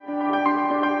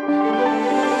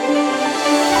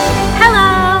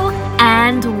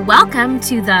and welcome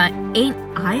to the Ain't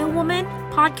I a Woman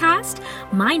podcast.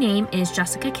 My name is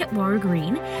Jessica Kitwater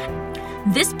Green.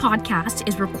 This podcast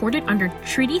is recorded under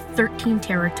Treaty 13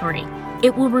 territory.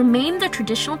 It will remain the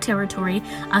traditional territory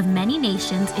of many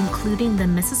nations, including the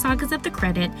Mississaugas of the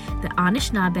Credit, the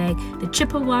Anishinaabe, the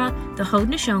Chippewa, the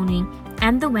Haudenosaunee,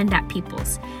 and the Wendat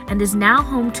peoples, and is now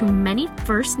home to many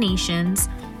First Nations,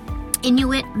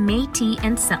 Inuit, Métis,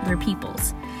 and settler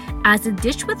peoples. As a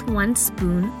dish with one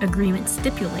spoon agreement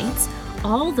stipulates,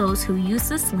 all those who use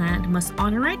this land must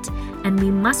honor it, and we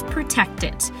must protect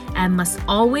it, and must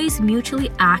always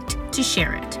mutually act to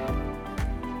share it.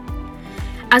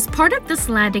 As part of this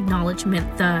land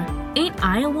acknowledgement, the Ain't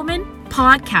I a Woman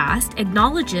podcast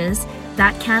acknowledges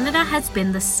that Canada has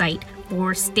been the site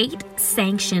for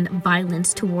state-sanctioned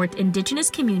violence toward Indigenous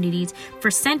communities for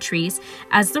centuries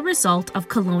as the result of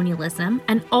colonialism,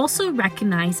 and also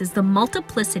recognizes the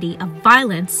multiplicity of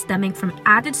violence stemming from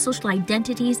added social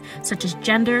identities such as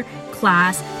gender,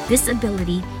 class,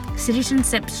 disability,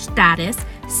 citizenship status,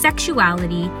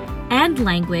 sexuality, and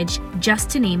language, just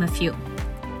to name a few.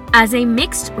 As a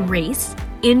mixed race,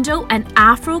 Indo and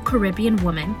Afro-Caribbean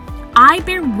woman, I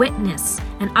bear witness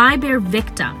and I bear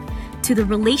victim to the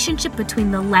relationship between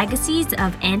the legacies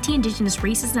of anti-Indigenous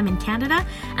racism in Canada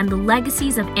and the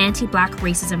legacies of anti-Black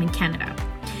racism in Canada,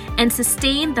 and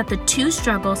sustain that the two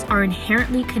struggles are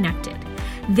inherently connected.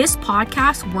 This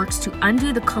podcast works to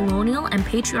undo the colonial and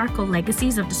patriarchal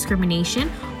legacies of discrimination,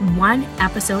 one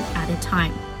episode at a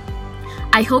time.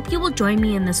 I hope you will join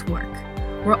me in this work.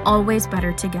 We're always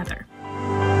better together.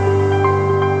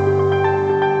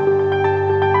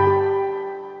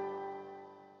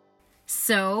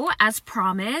 So, as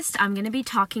promised, I'm going to be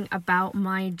talking about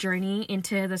my journey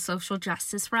into the social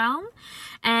justice realm.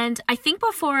 And I think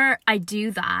before I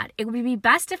do that, it would be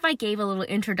best if I gave a little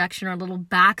introduction or a little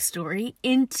backstory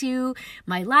into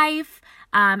my life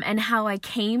and how I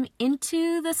came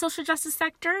into the social justice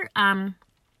sector.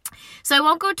 So I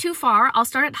won't go too far. I'll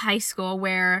start at high school,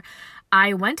 where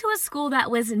I went to a school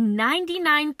that was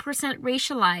 99%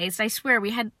 racialized. I swear,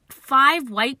 we had 5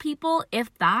 white people,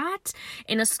 if that,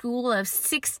 in a school of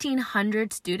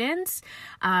 1,600 students.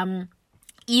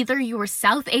 Either you were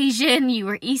South Asian, you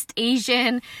were East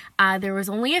Asian. There was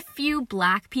only a few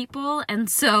Black people. And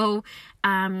so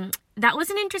that was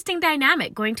an interesting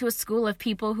dynamic, going to a school of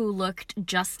people who looked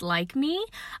just like me,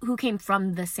 who came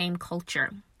from the same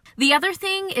culture. The other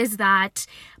thing is that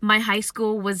my high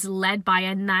school was led by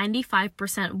a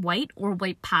 95% white or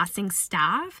white passing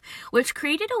staff, which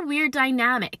created a weird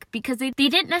dynamic because they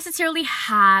didn't necessarily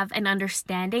have an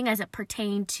understanding as it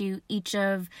pertained to each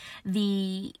of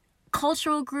the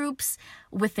cultural groups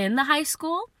within the high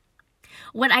school.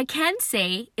 What I can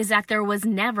say is that there was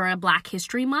never a Black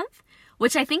History Month,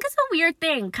 which I think is a weird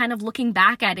thing, kind of looking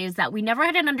back at, is that we never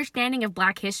had an understanding of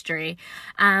Black history.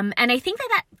 And I think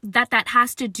that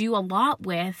has to do a lot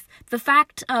with the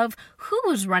fact of who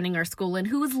was running our school and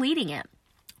who was leading it.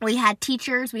 We had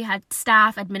teachers, we had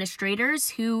staff,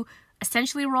 administrators who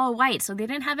essentially were all white, so they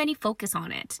didn't have any focus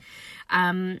on it.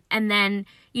 And then,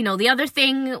 the other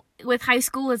thing with high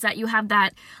school is that you have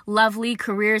that lovely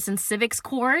careers and civics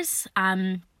course.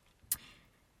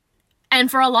 And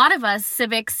for a lot of us,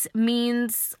 civics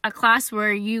means a class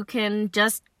where you can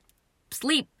just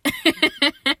sleep.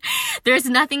 There's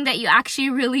nothing that you actually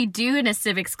really do in a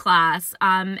civics class.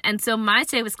 And so my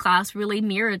civics class really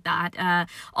mirrored that.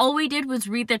 All we did was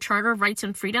read the Charter of Rights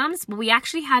and Freedoms, but we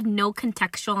actually had no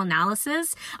contextual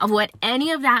analysis of what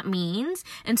any of that means.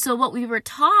 And so what we were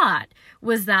taught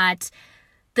was that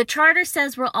the Charter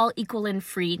says we're all equal and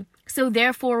free, so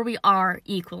therefore we are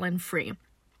equal and free,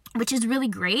 which is really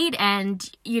great. And,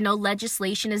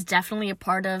 legislation is definitely a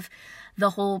part of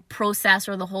the whole process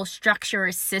or the whole structure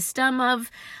or system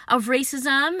of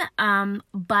racism.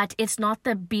 But it's not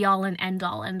the be all and end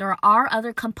all. And there are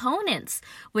other components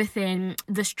within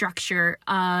the structure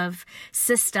of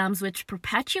systems which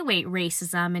perpetuate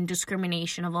racism and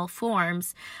discrimination of all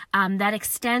forms that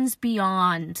extends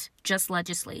beyond just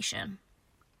legislation.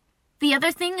 The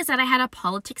other thing is that I had a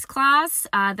politics class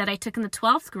that I took in the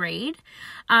 12th grade.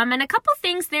 And a couple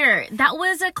things there. That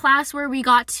was a class where we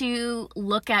got to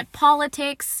look at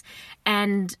politics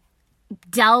and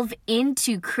delve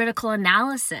into critical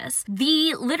analysis.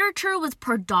 The literature was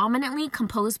predominantly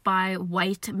composed by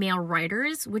white male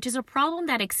writers, which is a problem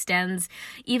that extends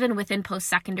even within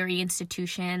post-secondary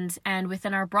institutions and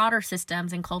within our broader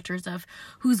systems and cultures of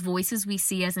whose voices we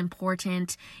see as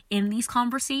important in these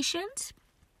conversations.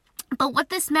 But what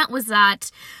this meant was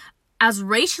that as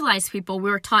racialized people, we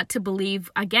were taught to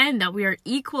believe, again, that we are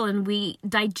equal, and we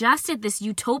digested this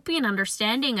utopian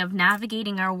understanding of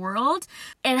navigating our world.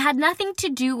 It had nothing to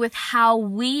do with how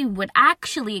we would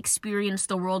actually experience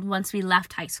the world once we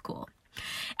left high school.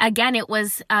 Again, it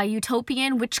was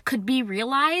utopian, which could be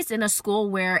realized in a school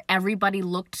where everybody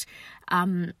looked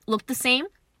the same.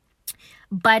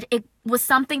 But it was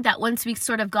something that once we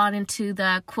sort of got into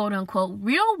the quote unquote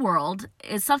real world,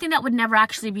 is something that would never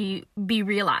actually be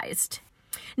realized.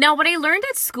 Now, what I learned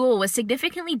at school was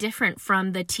significantly different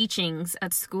from the teachings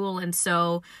at school. And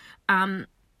so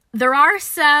there are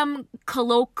some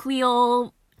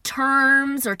colloquial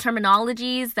terms or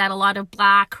terminologies that a lot of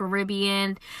Black,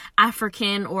 Caribbean,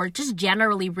 African, or just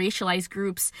generally racialized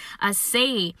groups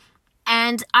say.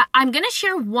 And I'm going to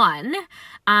share one.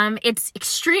 It's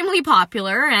extremely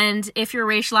popular, and if you're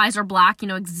racialized or Black, you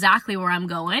know exactly where I'm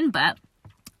going. But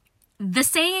the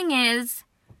saying is,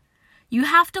 you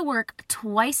have to work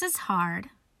twice as hard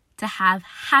to have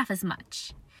half as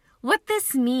much. What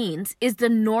this means is the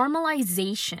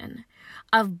normalization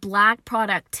of Black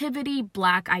productivity,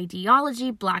 Black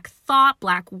ideology, Black thought,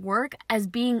 Black work as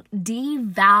being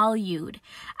devalued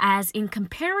as in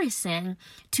comparison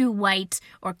to white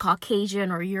or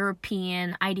Caucasian or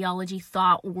European ideology,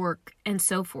 thought, work, and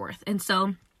so forth. And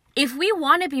so if we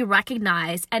want to be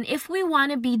recognized and if we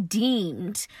want to be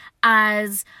deemed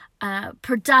as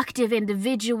productive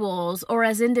individuals or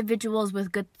as individuals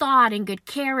with good thought and good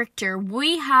character,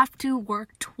 we have to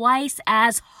work twice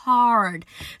as hard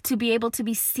to be able to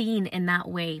be seen in that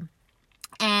way.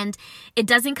 And it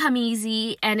doesn't come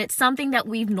easy, and it's something that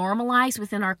we've normalized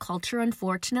within our culture,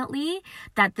 unfortunately,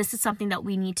 that this is something that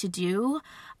we need to do.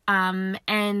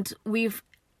 And we've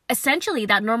essentially,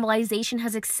 that normalization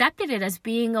has accepted it as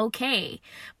being okay.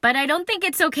 But I don't think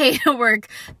it's okay to work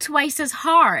twice as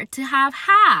hard, to have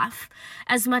half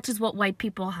as much as what white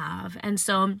people have. And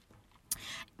so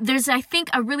there's, I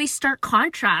think, a really stark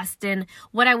contrast in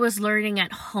what I was learning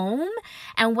at home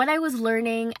and what I was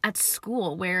learning at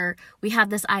school, where we have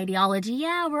this ideology,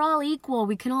 yeah, we're all equal,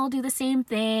 we can all do the same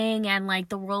thing, and like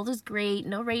the world is great,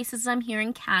 no racism here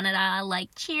in Canada, like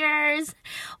cheers.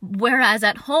 Whereas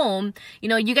at home, you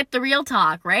know, you get the real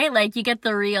talk, right? Like you get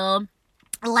the real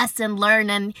lesson learned,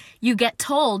 and you get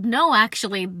told, no,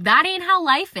 actually, that ain't how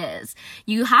life is.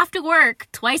 You have to work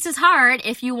twice as hard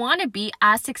if you want to be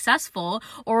as successful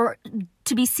or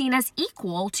to be seen as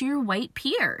equal to your white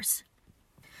peers.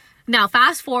 Now,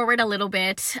 fast forward a little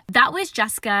bit, that was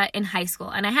Jessica in high school.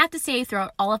 And I have to say,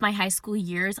 throughout all of my high school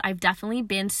years, I've definitely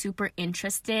been super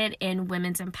interested in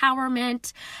women's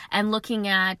empowerment and looking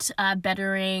at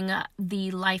bettering the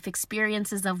life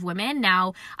experiences of women.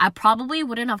 Now, I probably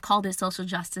wouldn't have called it social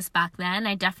justice back then.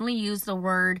 I definitely used the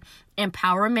word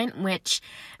empowerment, which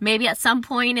maybe at some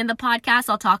point in the podcast,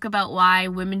 I'll talk about why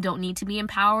women don't need to be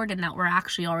empowered and that we're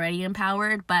actually already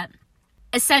empowered. But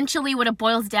essentially, what it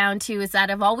boils down to is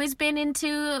that I've always been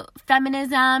into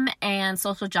feminism and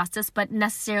social justice, but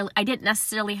I didn't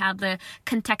necessarily have the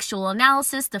contextual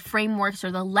analysis, the frameworks,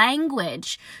 or the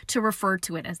language to refer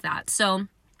to it as that. So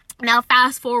now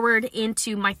fast forward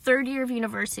into my third year of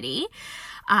university.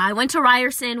 I went to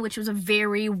Ryerson, which was a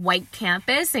very white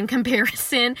campus in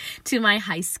comparison to my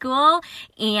high school,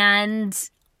 and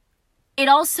it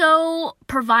also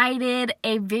provided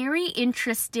a very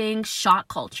interesting shot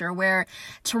culture where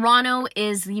Toronto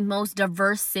is the most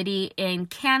diverse city in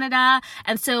Canada.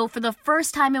 And so for the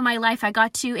first time in my life, I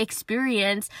got to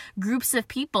experience groups of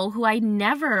people who I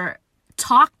never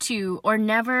talked to or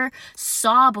never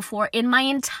saw before in my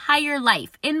entire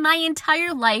life. In my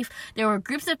entire life, there were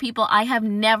groups of people I have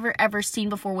never ever seen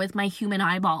before with my human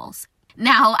eyeballs.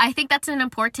 Now, I think that's an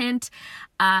important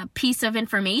piece of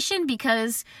information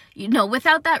because, you know,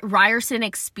 without that Ryerson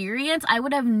experience, I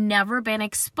would have never been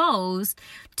exposed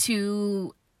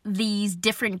to these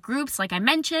different groups, like I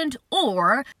mentioned,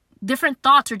 or different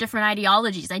thoughts or different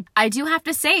ideologies. I do have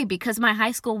to say, because my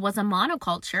high school was a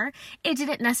monoculture, it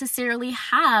didn't necessarily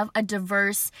have a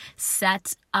diverse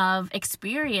set of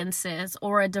experiences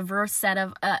or a diverse set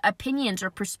of opinions or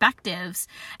perspectives,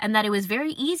 and that it was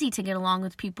very easy to get along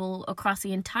with people across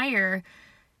the entire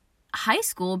high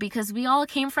school because we all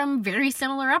came from very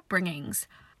similar upbringings.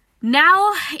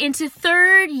 Now into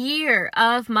third year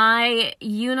of my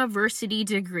university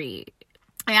degree,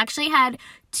 I actually had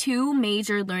two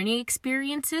major learning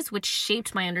experiences which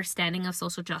shaped my understanding of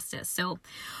social justice. So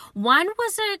one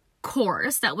was a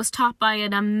course that was taught by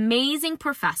an amazing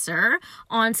professor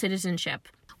on citizenship.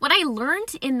 What I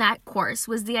learned in that course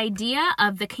was the idea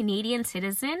of the Canadian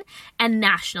citizen and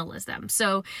nationalism.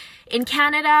 So in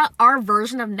Canada, our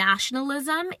version of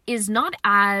nationalism is not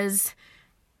as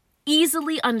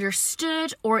easily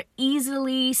understood or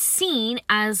easily seen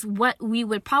as what we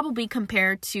would probably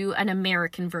compare to an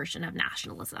American version of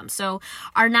nationalism. So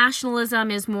our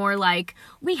nationalism is more like,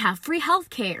 we have free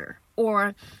healthcare,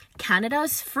 or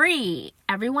Canada's free,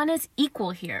 everyone is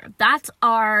equal here. That's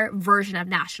our version of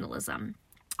nationalism.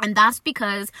 And that's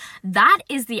because that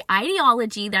is the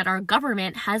ideology that our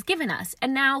government has given us.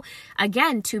 And now,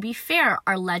 again, to be fair,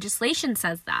 our legislation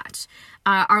says that.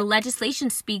 Our legislation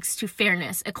speaks to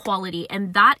fairness, equality,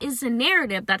 and that is a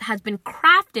narrative that has been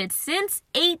crafted since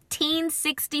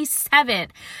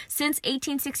 1867. Since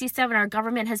 1867, our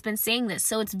government has been saying this.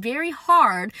 So it's very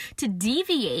hard to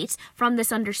deviate from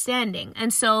this understanding.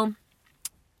 And so,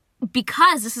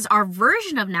 because this is our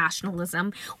version of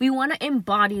nationalism, we want to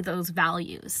embody those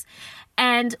values.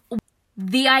 And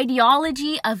the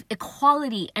ideology of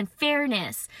equality and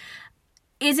fairness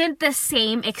isn't the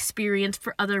same experience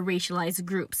for other racialized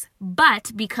groups.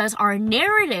 But because our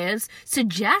narratives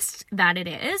suggest that it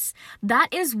is,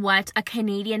 that is what a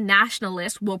Canadian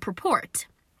nationalist will purport.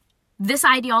 This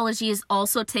ideology is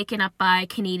also taken up by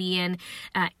Canadian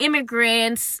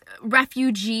immigrants,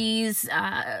 refugees,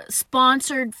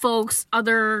 sponsored folks,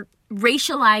 other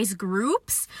racialized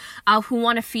groups who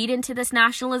want to feed into this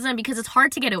nationalism, because it's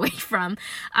hard to get away from.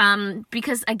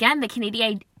 Because again,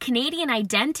 the Canadian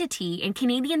identity and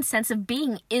Canadian sense of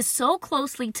being is so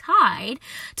closely tied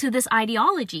to this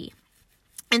ideology.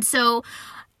 And so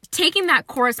taking that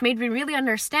course made me really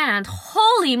understand,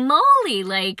 holy moly,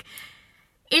 like,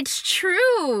 it's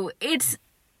true. It's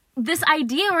this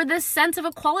idea or this sense of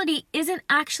equality isn't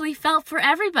actually felt for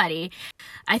everybody.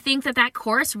 I think that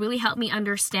course really helped me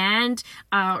understand,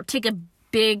 take a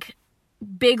big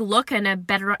look and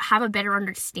have a better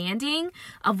understanding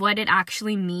of what it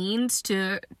actually means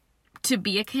to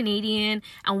be a Canadian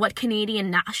and what Canadian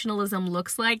nationalism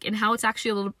looks like, and how it's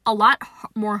actually a lot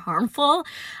more harmful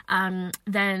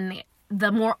than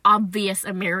the more obvious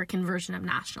American version of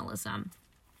nationalism.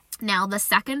 Now, the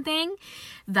second thing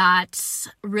that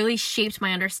really shaped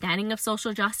my understanding of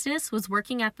social justice was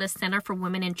working at the Center for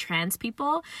Women and Trans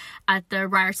People at the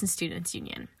Ryerson Students'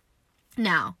 Union.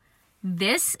 Now,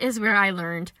 this is where I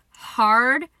learned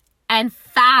hard and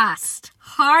fast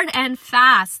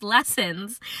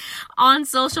lessons on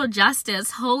social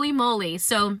justice. Holy moly.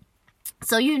 So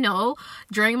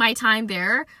during my time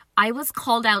there, I was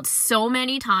called out so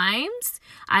many times.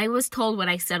 I was told what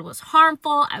I said was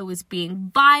harmful. I was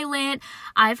being violent.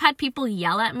 I've had people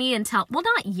yell at me and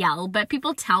not yell, but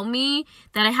people tell me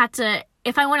that I had to,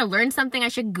 if I want to learn something, I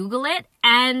should Google it.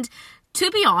 And to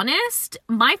be honest,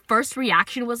 my first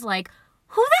reaction was like,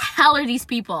 who the hell are these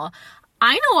people?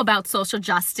 I know about social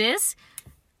justice.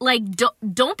 Like,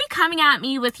 don't be coming at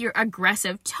me with your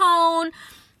aggressive tone.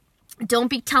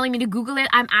 Don't be telling me to Google it.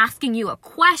 I'm asking you a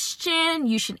question.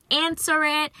 You should answer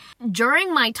it.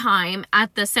 During my time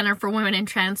at the Center for Women and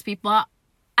Trans People,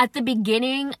 at the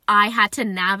beginning, I had to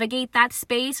navigate that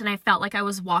space, and I felt like I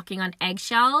was walking on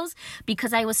eggshells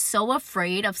because I was so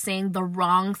afraid of saying the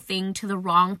wrong thing to the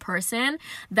wrong person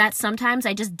that sometimes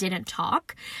I just didn't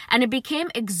talk. And it became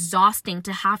exhausting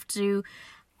to have to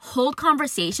hold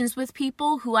conversations with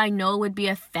people who I know would be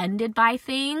offended by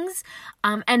things,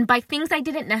 and by things I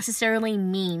didn't necessarily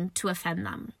mean to offend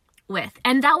them with.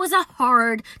 And that was a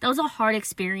hard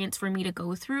experience for me to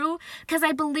go through, because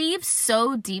I believe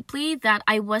so deeply that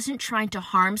I wasn't trying to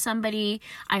harm somebody.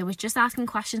 I was just asking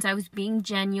questions. I was being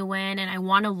genuine, and I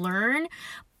want to learn.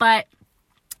 But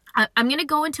I'm going to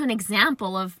go into an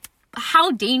example of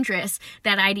how dangerous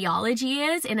that ideology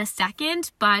is in a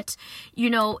second. But,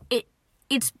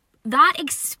 it's that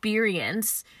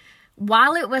experience,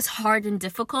 while it was hard and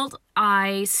difficult,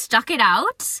 I stuck it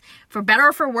out, for better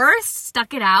or for worse,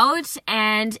 stuck it out.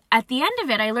 And at the end of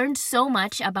it, I learned so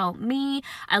much about me.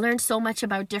 I learned so much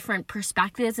about different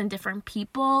perspectives and different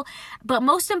people. But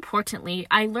most importantly,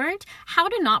 I learned how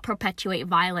to not perpetuate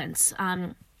violence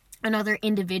and other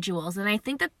individuals. And I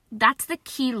think that that's the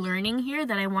key learning here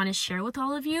that I want to share with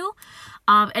all of you,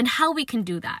 and how we can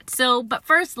do that. But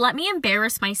first, let me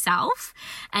embarrass myself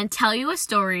and tell you a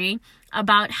story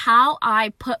about how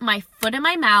I put my foot in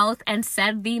my mouth and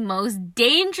said the most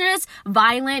dangerous,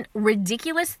 violent,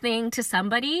 ridiculous thing to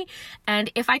somebody.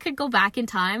 And if I could go back in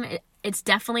time, it's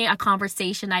definitely a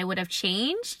conversation I would have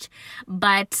changed.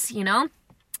 But,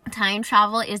 time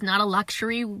travel is not a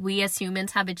luxury we as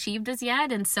humans have achieved as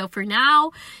yet. And so for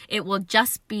now, it will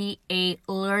just be a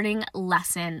learning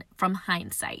lesson from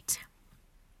hindsight.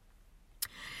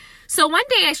 So one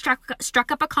day I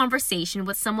struck up a conversation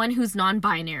with someone who's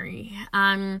non-binary.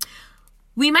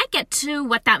 We might get to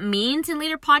what that means in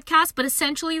later podcasts, but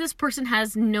essentially this person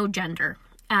has no gender,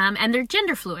 and they're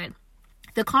gender fluid.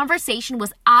 The conversation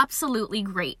was absolutely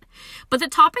great. But the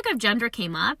topic of gender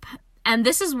came up, and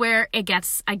this is where it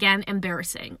gets, again,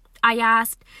 embarrassing. I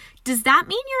asked, does that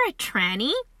mean you're a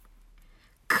tranny?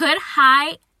 Could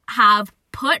I have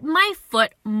put my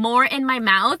foot more in my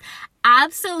mouth?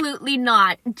 Absolutely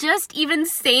not. Just even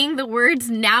saying the words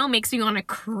now makes me want to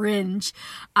cringe.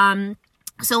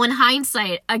 So in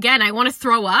hindsight, again, I want to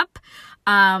throw up.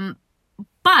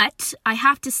 But I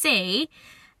have to say,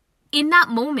 in that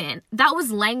moment, that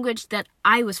was language that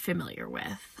I was familiar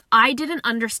with. I didn't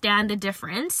understand the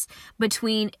difference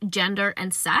between gender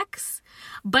and sex,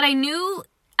 but I knew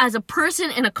as a person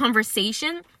in a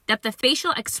conversation that the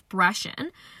facial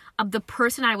expression of the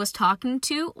person I was talking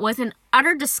to was in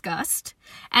utter disgust,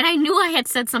 and I knew I had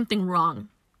said something wrong.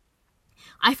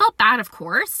 I felt bad, of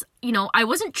course. I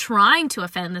wasn't trying to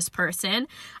offend this person.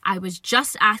 I was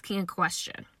just asking a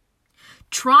question,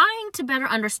 trying to better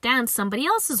understand somebody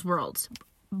else's world.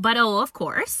 But of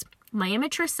course, my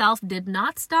immature self did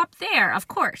not stop there, of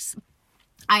course.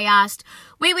 I asked,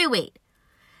 wait.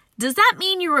 Does that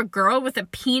mean you're a girl with a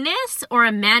penis or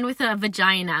a man with a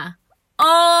vagina?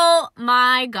 Oh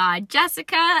my God,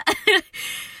 Jessica.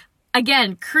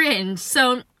 Again, cringe.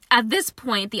 So at this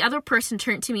point, the other person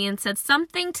turned to me and said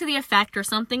something to the effect or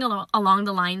something along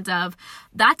the lines of,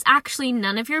 that's actually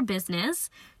none of your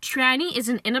business. Tranny is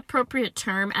an inappropriate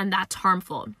term and that's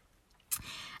harmful.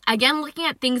 Again, looking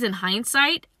at things in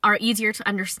hindsight are easier to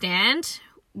understand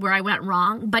where I went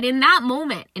wrong. But in that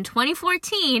moment, in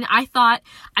 2014, I thought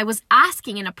I was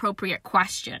asking an appropriate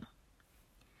question.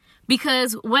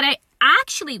 Because what I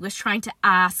actually was trying to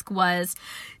ask was,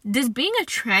 does being a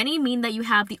tranny mean that you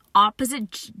have the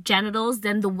opposite genitals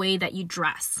than the way that you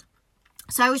dress?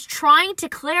 So I was trying to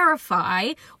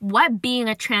clarify what being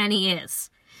a tranny is.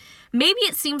 Maybe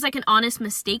it seems like an honest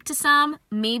mistake to some,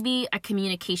 maybe a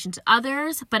communication to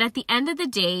others, but at the end of the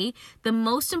day, the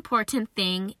most important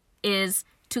thing is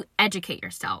to educate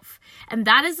yourself. And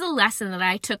that is the lesson that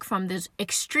I took from this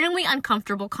extremely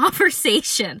uncomfortable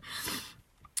conversation.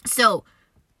 So,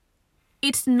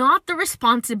 it's not the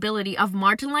responsibility of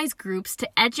marginalized groups to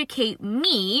educate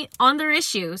me on their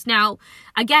issues. Now,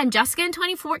 again, Jessica in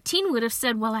 2014 would have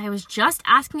said, well, I was just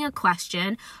asking a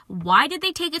question. Why did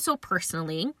they take it so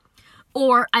personally?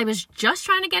 Or I was just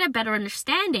trying to get a better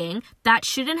understanding. That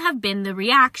shouldn't have been the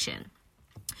reaction.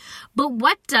 But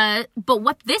what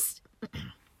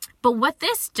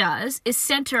this does is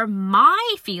center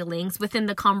my feelings within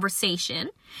the conversation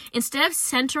instead of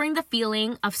centering the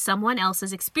feeling of someone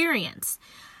else's experience.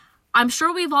 I'm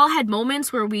sure we've all had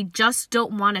moments where we just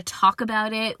don't want to talk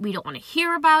about it. We don't want to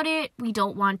hear about it. We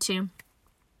don't want to.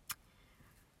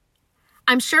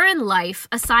 I'm sure in life,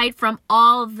 aside from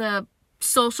all the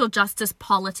social justice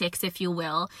politics, if you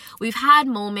will, we've had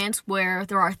moments where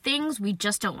there are things we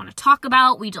just don't want to talk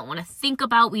about. We don't want to think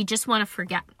about. We just want to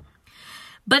forget.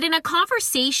 But in a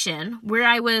conversation where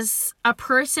I was a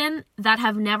person that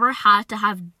have never had to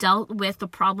have dealt with the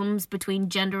problems between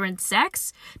gender and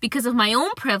sex because of my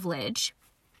own privilege,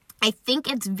 I think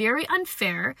it's very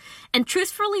unfair and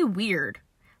truthfully weird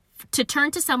to turn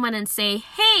to someone and say,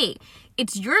 hey,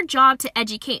 it's your job to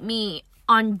educate me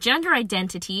on gender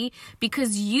identity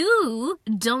because you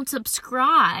don't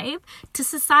subscribe to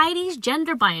society's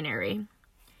gender binary.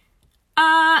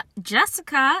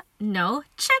 Jessica, no,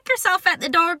 check yourself at the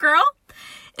door, girl.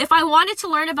 If I wanted to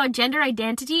learn about gender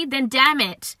identity, then damn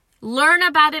it, learn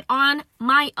about it on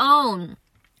my own.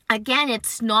 Again,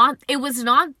 it was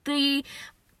not the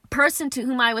person to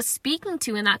whom I was speaking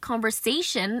to in that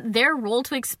conversation, their role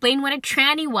to explain what a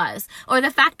tranny was, or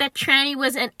the fact that tranny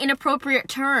was an inappropriate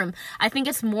term. I think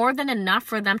it's more than enough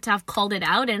for them to have called it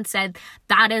out and said,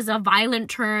 that is a violent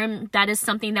term, that is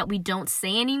something that we don't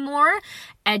say anymore.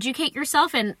 Educate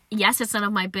yourself, and yes, it's none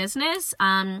of my business.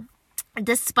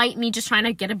 Despite me just trying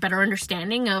to get a better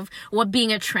understanding of what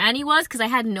being a tranny was, because I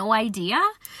had no idea.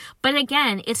 But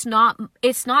again, it's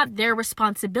not their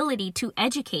responsibility to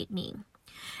educate me.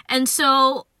 And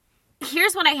so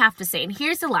here's what I have to say, and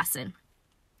here's the lesson,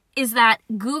 is that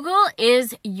Google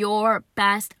is your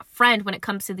best friend when it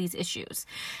comes to these issues.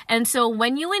 And so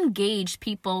when you engage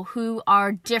people who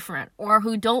are different or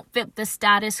who don't fit the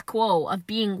status quo of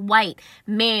being white,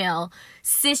 male,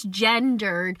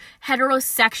 cisgendered,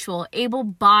 heterosexual,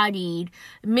 able-bodied,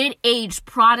 mid-aged,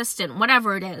 Protestant,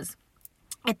 whatever it is,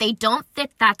 if they don't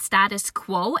fit that status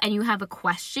quo and you have a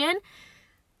question,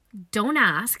 don't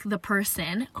ask the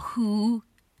person who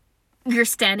you're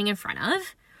standing in front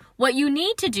of. What you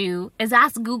need to do is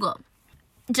ask Google.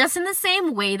 Just in the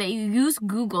same way that you use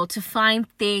Google to find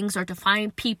things or to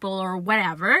find people or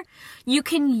whatever, you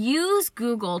can use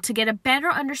Google to get a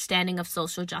better understanding of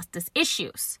social justice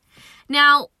issues.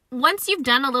 Now, once you've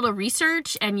done a little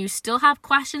research and you still have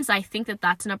questions, I think that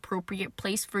that's an appropriate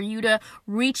place for you to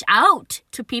reach out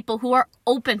to people who are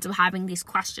open to having these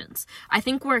questions. I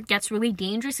think where it gets really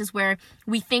dangerous is where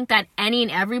we think that any and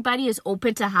everybody is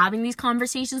open to having these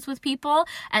conversations with people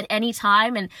at any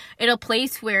time. And in a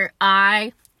place where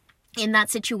I, in that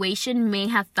situation, may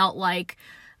have felt like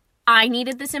I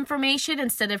needed this information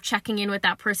instead of checking in with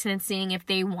that person and seeing if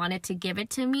they wanted to give it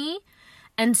to me.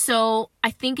 And so I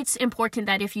think it's important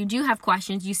that if you do have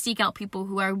questions, you seek out people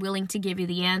who are willing to give you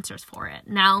the answers for it.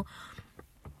 Now,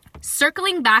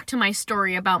 circling back to my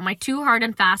story about my 2 hard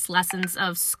and fast lessons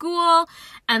of school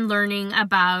and learning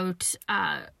about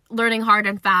learning hard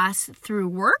and fast through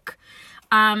work,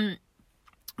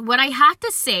 what I had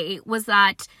to say was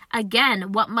that,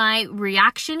 again, what my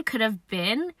reaction could have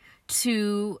been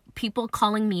to people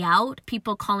calling me out,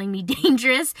 people calling me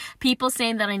dangerous, people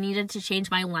saying that I needed to change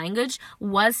my language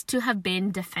was to have been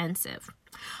defensive.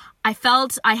 I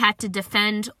felt I had to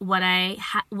defend what I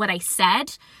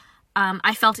said.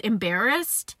 I felt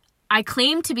embarrassed. I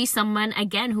claimed to be someone,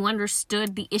 again, who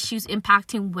understood the issues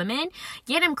impacting women,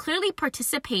 yet I'm clearly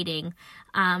participating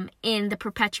in the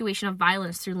perpetuation of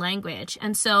violence through language.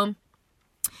 And so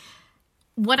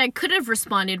what I could have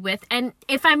responded with, and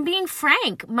if I'm being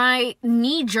frank, my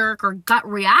knee-jerk or gut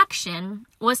reaction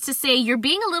was to say, you're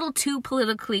being a little too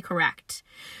politically correct.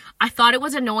 I thought it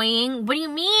was annoying. What do you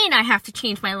mean I have to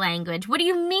change my language? What do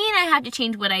you mean I have to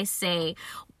change what I say?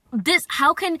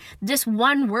 How can this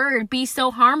one word be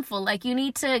so harmful? Like, you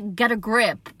need to get a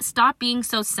grip. Stop being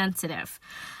so sensitive.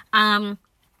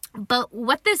 But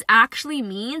what this actually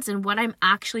means and what I'm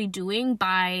actually doing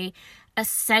by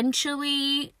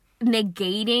essentially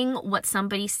negating what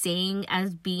somebody's saying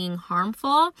as being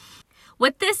harmful,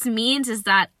 what this means is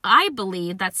that I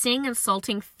believe that saying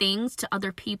insulting things to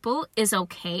other people is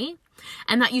okay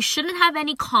and that you shouldn't have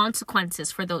any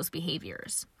consequences for those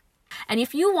behaviors. And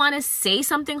if you want to say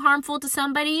something harmful to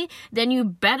somebody, then you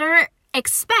better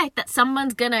expect that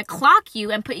someone's gonna clock you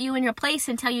and put you in your place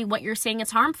and tell you what you're saying is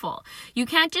harmful. You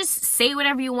can't just say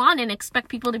whatever you want and expect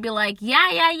people to be like,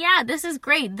 yeah, this is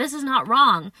great, this is not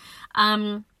wrong.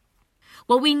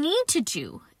 What we need to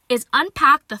do is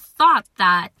unpack the thought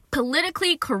that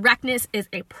politically correctness is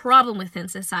a problem within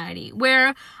society,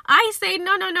 where I say,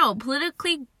 no,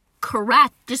 politically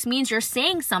correct just means you're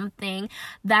saying something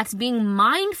that's being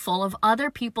mindful of other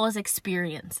people's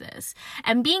experiences.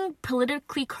 And being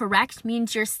politically correct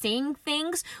means you're saying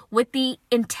things with the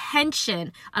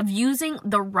intention of using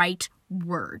the right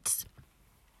words.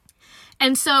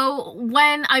 And so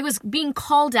when I was being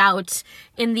called out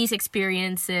in these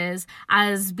experiences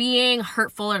as being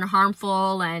hurtful and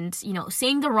harmful and,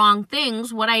 saying the wrong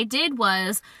things, what I did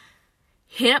was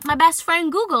hit up my best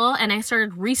friend Google and I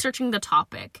started researching the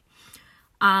topic.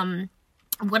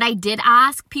 What I did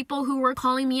ask people who were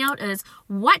calling me out is,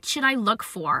 what should I look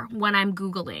for when I'm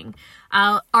Googling?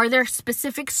 Are there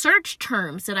specific search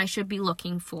terms that I should be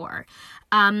looking for?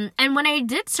 And when I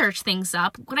did search things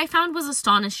up, what I found was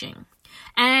astonishing.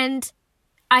 And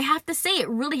I have to say, it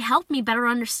really helped me better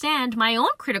understand my own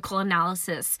critical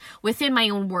analysis within my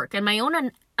own work and my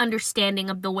own understanding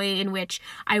of the way in which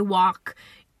I walk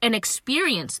and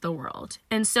experience the world.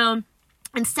 And so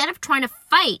instead of trying to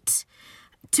fight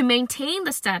to maintain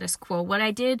the status quo, what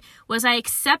I did was I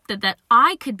accepted that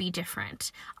I could be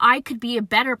different. I could be a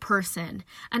better person,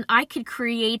 and I could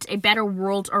create a better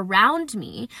world around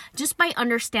me just by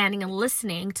understanding and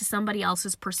listening to somebody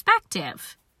else's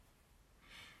perspective.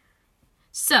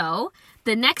 So,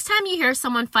 the next time you hear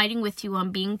someone fighting with you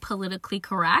on being politically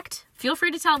correct, feel free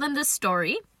to tell them this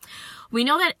story. We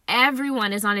know that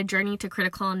everyone is on a journey to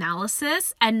critical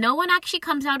analysis, and no one actually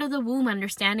comes out of the womb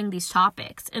understanding these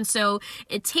topics. And so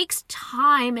it takes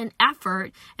time and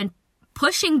effort and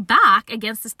pushing back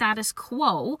against the status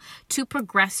quo to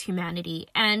progress humanity.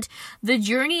 And the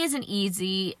journey isn't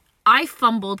easy. I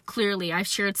fumbled clearly. I've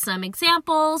shared some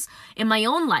examples in my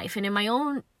own life and in my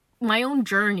own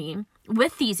journey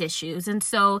with these issues. And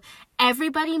so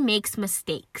everybody makes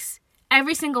mistakes.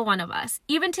 Every single one of us.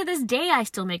 Even to this day, I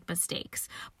still make mistakes.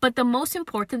 But the most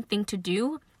important thing to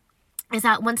do is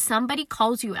that when somebody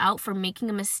calls you out for making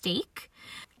a mistake,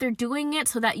 they're doing it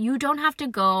so that you don't have to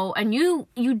go and you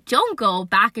don't go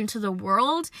back into the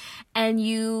world and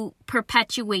you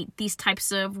perpetuate these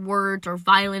types of words or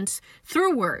violence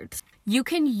through words. You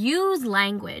can use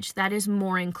language that is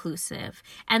more inclusive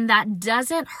and that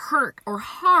doesn't hurt or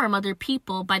harm other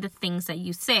people by the things that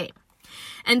you say.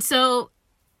 And so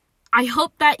I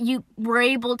hope that you were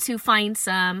able to find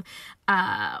some,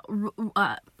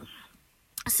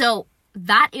 so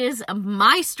that is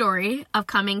my story of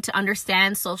coming to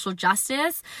understand social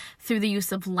justice through the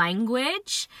use of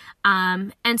language.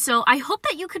 And so I hope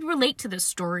that you could relate to this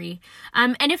story.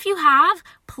 And if you have,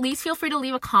 please feel free to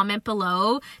leave a comment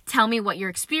below. Tell me what your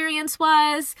experience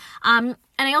was. And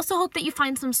I also hope that you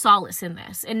find some solace in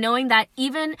this, in knowing that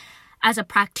even as a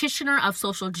practitioner of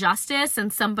social justice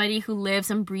and somebody who lives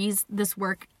and breathes this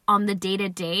work on the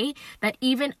day-to-day, that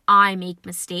even I make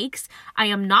mistakes. I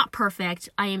am not perfect.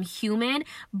 I am human.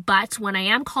 But when I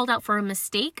am called out for a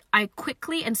mistake, I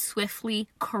quickly and swiftly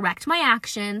correct my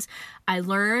actions. I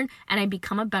learn and I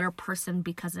become a better person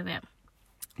because of it.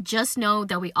 Just know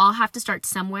that we all have to start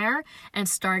somewhere, and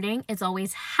starting is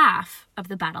always half of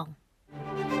the battle.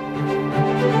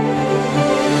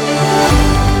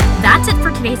 That's it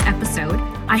for today's episode.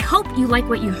 I hope you like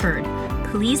what you heard.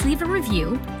 Please leave a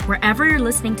review wherever you're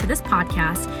listening to this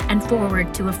podcast and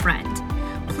forward to a friend.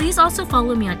 Please also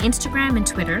follow me on Instagram and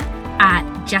Twitter at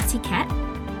JessieKet.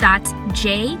 That's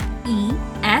JessieKet,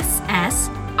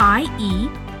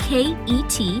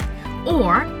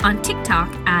 or on TikTok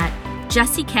at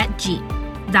JessieKetG.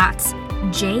 That's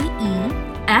JessieKetG.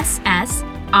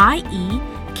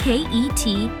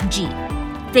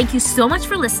 Thank you so much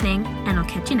for listening, and I'll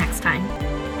catch you next time.